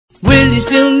Will you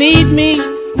still need me?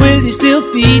 Will you still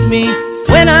feed me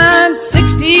when I'm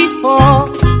 64?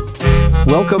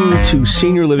 Welcome to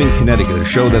Senior Living Connecticut, a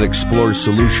show that explores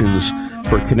solutions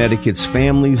for Connecticut's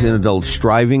families and adults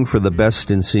striving for the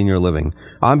best in senior living.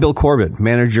 I'm Bill Corbett,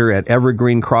 manager at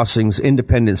Evergreen Crossings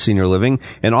Independent Senior Living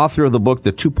and author of the book,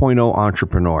 The 2.0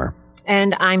 Entrepreneur.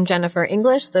 And I'm Jennifer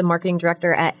English, the marketing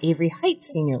director at Avery Heights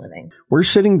Senior Living. We're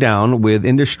sitting down with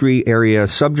industry area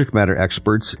subject matter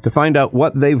experts to find out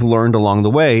what they've learned along the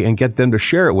way and get them to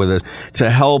share it with us to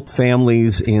help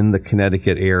families in the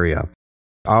Connecticut area.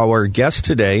 Our guest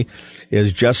today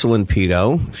is Jessalyn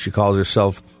Pito. She calls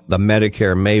herself the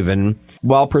Medicare Maven.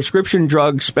 While prescription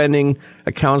drug spending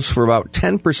accounts for about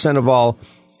 10% of all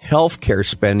healthcare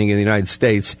spending in the United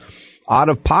States,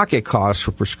 out-of-pocket costs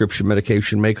for prescription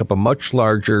medication make up a much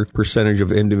larger percentage of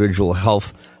individual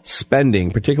health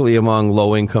spending, particularly among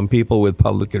low-income people with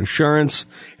public insurance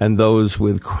and those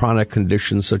with chronic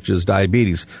conditions such as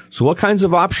diabetes. So what kinds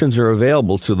of options are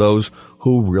available to those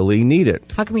who really need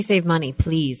it? How can we save money,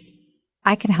 please?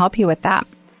 I can help you with that.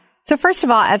 So first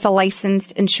of all, as a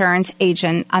licensed insurance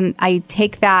agent, I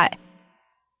take that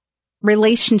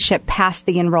relationship past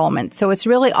the enrollment. So it's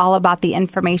really all about the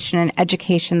information and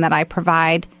education that I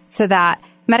provide so that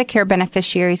Medicare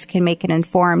beneficiaries can make an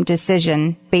informed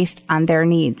decision based on their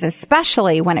needs,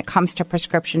 especially when it comes to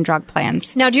prescription drug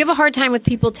plans. Now, do you have a hard time with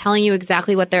people telling you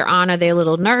exactly what they're on? Are they a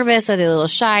little nervous? Are they a little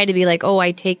shy to be like, oh,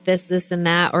 I take this, this, and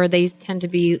that? Or they tend to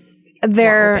be...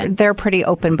 They're pretty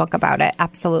open book about it.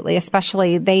 Absolutely.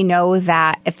 Especially they know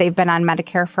that if they've been on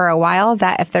Medicare for a while,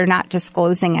 that if they're not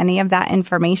disclosing any of that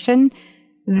information,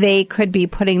 they could be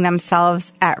putting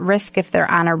themselves at risk if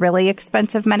they're on a really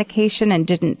expensive medication and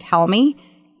didn't tell me.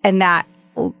 And that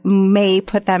may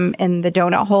put them in the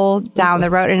donut hole down the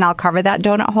road. And I'll cover that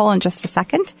donut hole in just a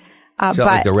second. Is that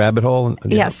like the rabbit hole?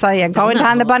 Yes, so yeah, going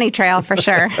down the bunny trail for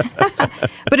sure.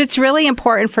 But it's really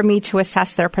important for me to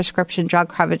assess their prescription drug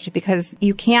coverage because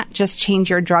you can't just change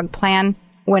your drug plan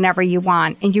whenever you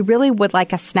want. And you really would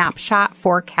like a snapshot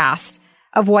forecast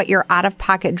of what your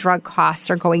out-of-pocket drug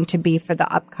costs are going to be for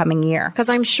the upcoming year. Because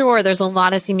I'm sure there's a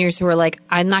lot of seniors who are like,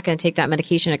 I'm not going to take that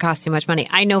medication. It costs too much money.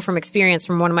 I know from experience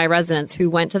from one of my residents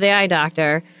who went to the eye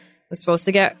doctor, was supposed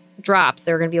to get drops.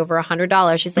 They were going to be over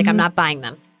 $100. She's like, I'm not buying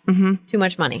them. Too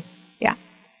much money. Yeah.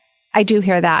 I do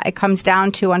hear that. It comes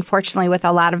down to, unfortunately, with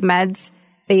a lot of meds,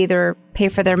 they either pay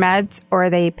for their meds or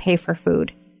they pay for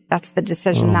food. That's the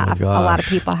decision that a lot of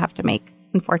people have to make,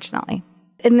 unfortunately.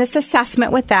 In this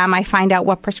assessment with them, I find out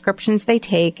what prescriptions they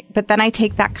take, but then I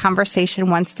take that conversation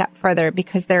one step further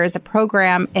because there is a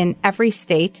program in every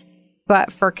state,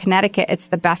 but for Connecticut, it's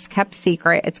the best kept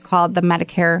secret. It's called the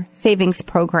Medicare Savings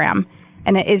Program.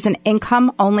 And it is an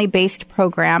income-only based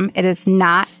program. It is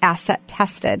not asset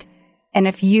tested. And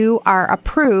if you are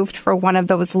approved for one of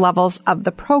those levels of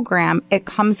the program, it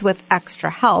comes with extra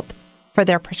help for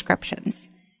their prescriptions.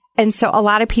 And so a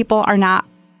lot of people are not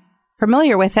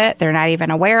familiar with it. They're not even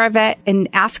aware of it. And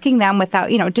asking them without,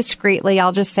 discreetly,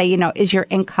 I'll just say, is your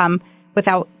income,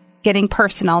 without getting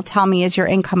personal, tell me, is your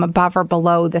income above or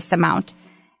below this amount?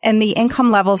 And the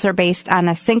income levels are based on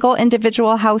a single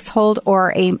individual household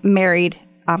or a married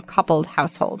coupled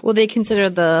household. Will they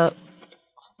consider the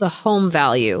home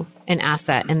value an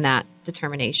asset in that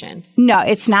determination? No,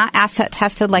 it's not asset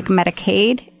tested like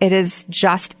Medicaid. It is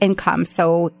just income.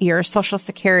 So your Social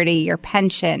Security, your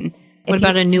pension. What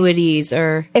about annuities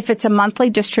or? If it's a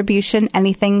monthly distribution,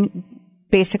 anything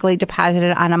basically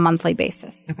deposited on a monthly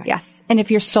basis. Okay. Yes. And if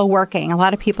you're still working, a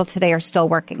lot of people today are still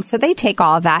working. So they take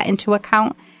all of that into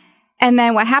account. And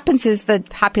then what happens is the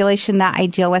population that I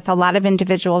deal with, a lot of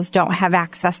individuals don't have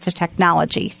access to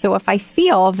technology. So if I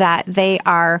feel that they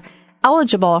are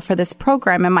eligible for this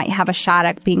program and might have a shot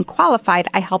at being qualified,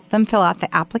 I help them fill out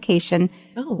the application.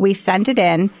 We send it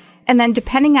in. And then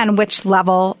depending on which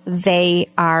level they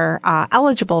are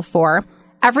eligible for,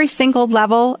 every single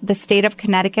level, the state of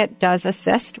Connecticut does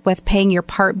assist with paying your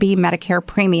Part B Medicare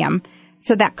premium.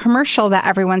 So that commercial that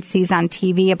everyone sees on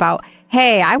TV about,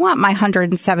 hey, I want my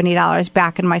 $170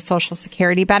 back in my Social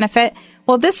Security benefit.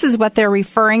 Well, this is what they're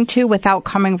referring to without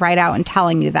coming right out and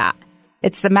telling you that.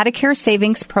 It's the Medicare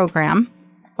Savings Program.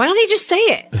 Why don't they just say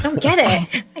it? I don't get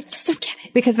it. I just don't get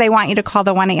it. Because they want you to call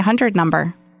the 1-800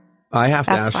 number. I have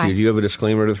to ask you, do you have a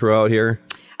disclaimer to throw out here?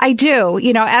 I do.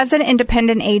 As an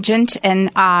independent agent and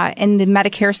in the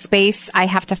Medicare space, I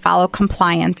have to follow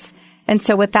compliance. And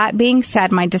so with that being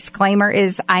said, my disclaimer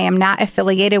is I am not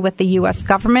affiliated with the U.S.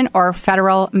 government or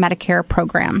federal Medicare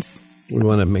programs. We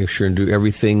want to make sure and do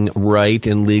everything right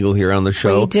and legal here on the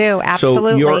show. We do,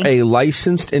 absolutely. So you're a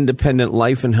licensed independent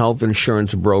life and health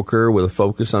insurance broker with a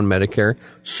focus on Medicare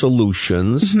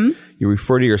solutions. Mm-hmm. You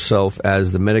refer to yourself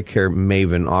as the Medicare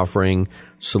Maven, offering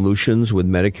solutions with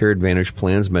Medicare Advantage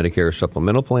plans, Medicare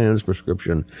supplemental plans,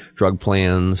 prescription drug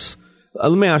plans.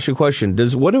 Let me ask you a question.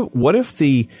 What if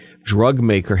the drug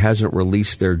maker hasn't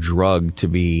released their drug to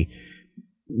be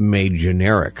made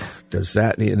generic? Does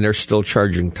that, and they're still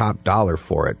charging top dollar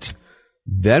for it,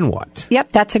 then what?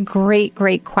 Yep, that's a great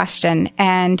question.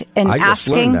 And I just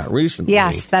learned that recently.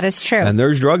 Yes, that is true. And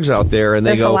there's drugs out there, and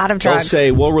there's a lot of drugs. They'll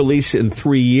say, we'll release it in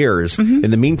 3 years. Mm-hmm.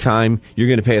 In the meantime, you're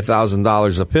going to pay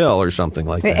 $1,000 a pill or something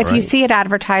like that. If you see it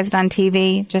advertised on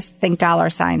TV, just think dollar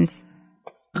signs.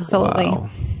 Absolutely. Wow.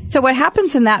 So what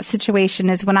happens in that situation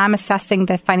is when I'm assessing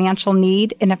the financial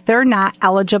need, and if they're not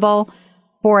eligible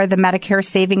for the Medicare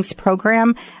Savings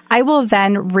Program, I will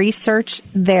then research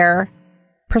their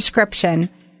prescription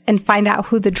and find out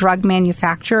who the drug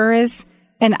manufacturer is,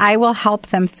 and I will help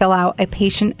them fill out a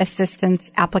patient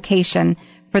assistance application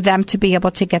for them to be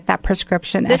able to get that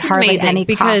prescription at hardly any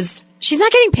because cost. She's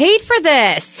not getting paid for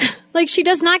this. Like, she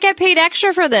does not get paid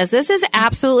extra for this. This is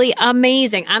absolutely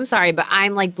amazing. I'm sorry, but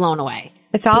I'm like blown away.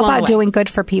 It's all about doing good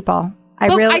for people.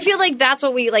 I feel like that's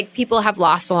what people have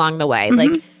lost along the way.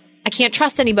 Mm-hmm. Like, I can't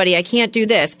trust anybody. I can't do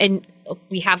this. And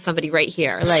we have somebody right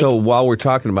here. So while we're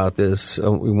talking about this,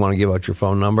 we want to give out your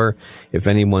phone number. If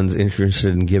anyone's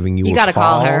interested in giving you a call. You got to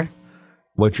call her.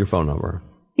 What's your phone number?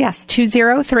 Yes,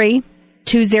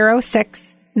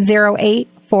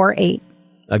 203-206-0848.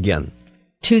 Again.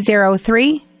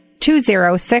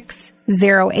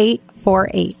 203-206-0848.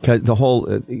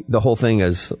 The whole thing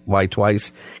is why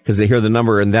twice? Because they hear the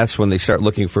number, and that's when they start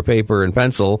looking for paper and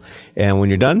pencil. And when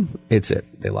you're done, it's it.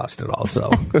 They lost it all. So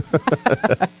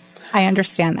I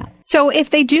understand that. So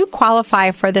if they do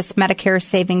qualify for this Medicare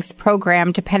Savings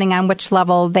Program, depending on which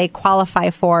level they qualify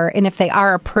for, and if they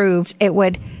are approved, it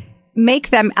would make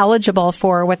them eligible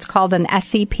for what's called an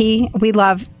SEP. We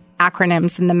love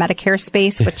acronyms in the Medicare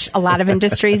space, which a lot of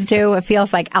industries do. It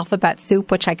feels like alphabet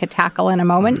soup, which I could tackle in a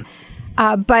moment.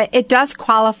 But it does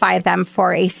qualify them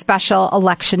for a special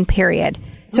election period.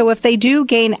 So if they do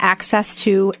gain access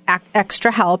to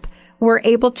extra help, we're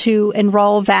able to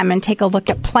enroll them and take a look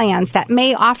at plans that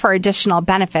may offer additional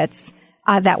benefits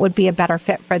that would be a better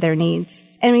fit for their needs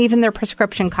and even their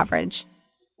prescription coverage.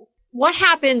 What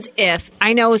happens if,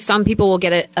 I know some people will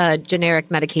get a generic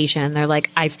medication and they're like,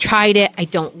 I've tried it, I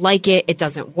don't like it, it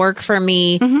doesn't work for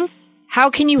me. Mm-hmm. How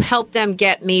can you help them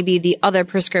get maybe the other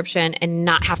prescription and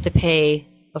not have to pay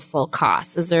the full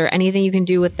cost? Is there anything you can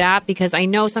do with that? Because I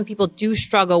know some people do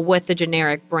struggle with the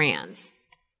generic brands.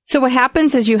 So what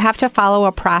happens is you have to follow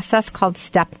a process called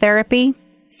step therapy.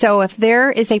 So if there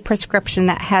is a prescription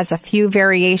that has a few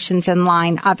variations in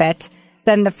line of it,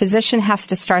 then the physician has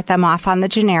to start them off on the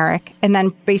generic and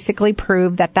then basically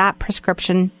prove that that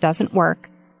prescription doesn't work.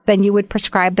 Then you would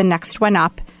prescribe the next one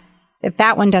up. If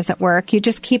that one doesn't work, you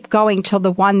just keep going till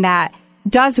the one that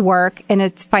does work and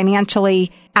it's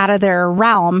financially out of their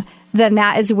realm. Then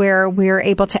that is where we're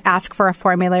able to ask for a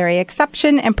formulary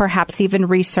exception and perhaps even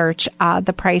research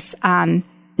the price on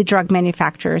the drug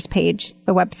manufacturer's page,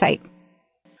 the website.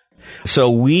 So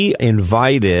we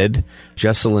invited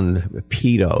Jessalyn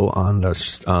Pito on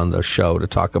the show to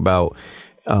talk about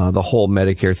the whole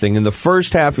Medicare thing. In the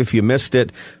first half, if you missed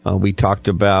it, we talked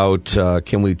about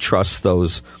can we trust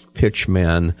those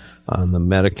pitchmen on the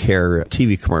Medicare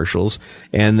TV commercials.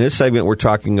 And this segment, we're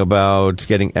talking about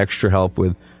getting extra help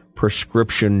with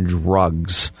prescription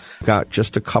drugs. Got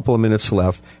just a couple of minutes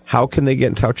left. How can they get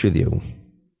in touch with you?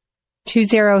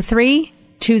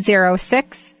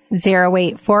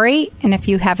 203-206-0848. And if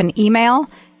you have an email,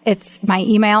 my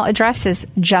email address is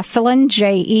Jessalyn,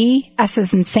 J-E, S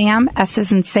as in Sam,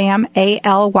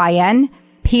 A-L-Y-N,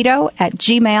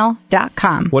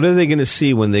 Pito@gmail.com. What are they going to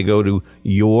see when they go to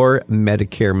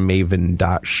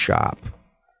yourmedicaremaven.shop?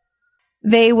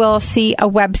 They will see a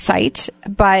website,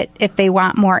 but if they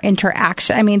want more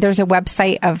interaction, there's a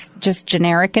website of just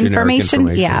generic information.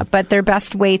 Yeah, but their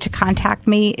best way to contact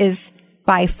me is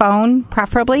by phone,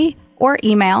 preferably, or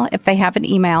email if they have an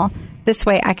email. This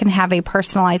way I can have a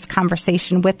personalized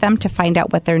conversation with them to find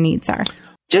out what their needs are.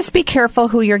 Just be careful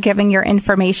who you're giving your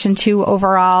information to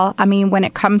overall. When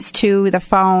it comes to the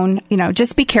phone,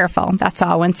 just be careful. That's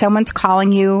all. When someone's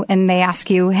calling you and they ask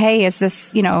you, hey, is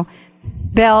this,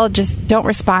 Bill, just don't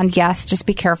respond yes. Just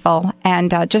be careful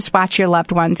and just watch your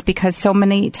loved ones, because so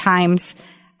many times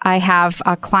I have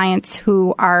clients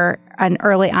who are an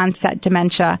early onset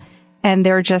dementia and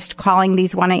they're just calling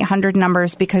these 1-800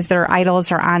 numbers because their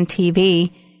idols are on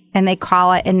TV. and they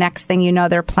call it, and next thing you know,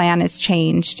 their plan is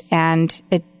changed, and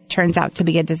it turns out to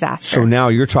be a disaster. So now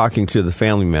you're talking to the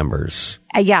family members.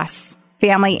 Yes,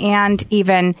 family, and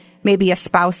even maybe a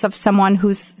spouse of someone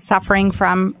who's suffering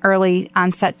from early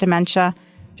onset dementia.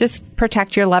 Just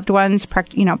protect your loved ones,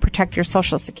 protect your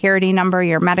Social Security number,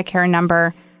 your Medicare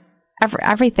number,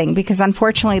 everything, because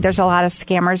unfortunately there's a lot of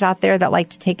scammers out there that like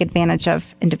to take advantage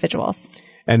of individuals.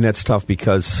 And that's tough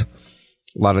because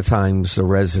a lot of times the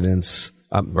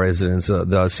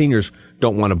the seniors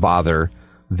don't want to bother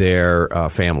their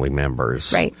family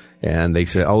members. Right. And they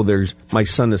say, my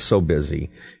son is so busy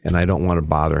and I don't want to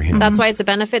bother him. That's why it's a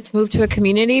benefit to move to a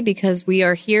community, because we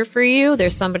are here for you.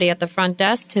 There's somebody at the front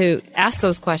desk to ask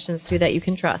those questions to that you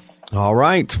can trust. All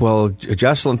right. Well,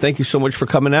 Jessalyn, thank you so much for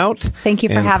coming out. Thank you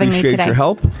for having me today. Appreciate your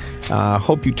help.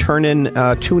 Hope you tune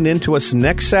in to us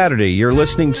next Saturday. You're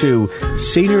listening to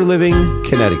Senior Living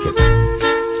Connecticut.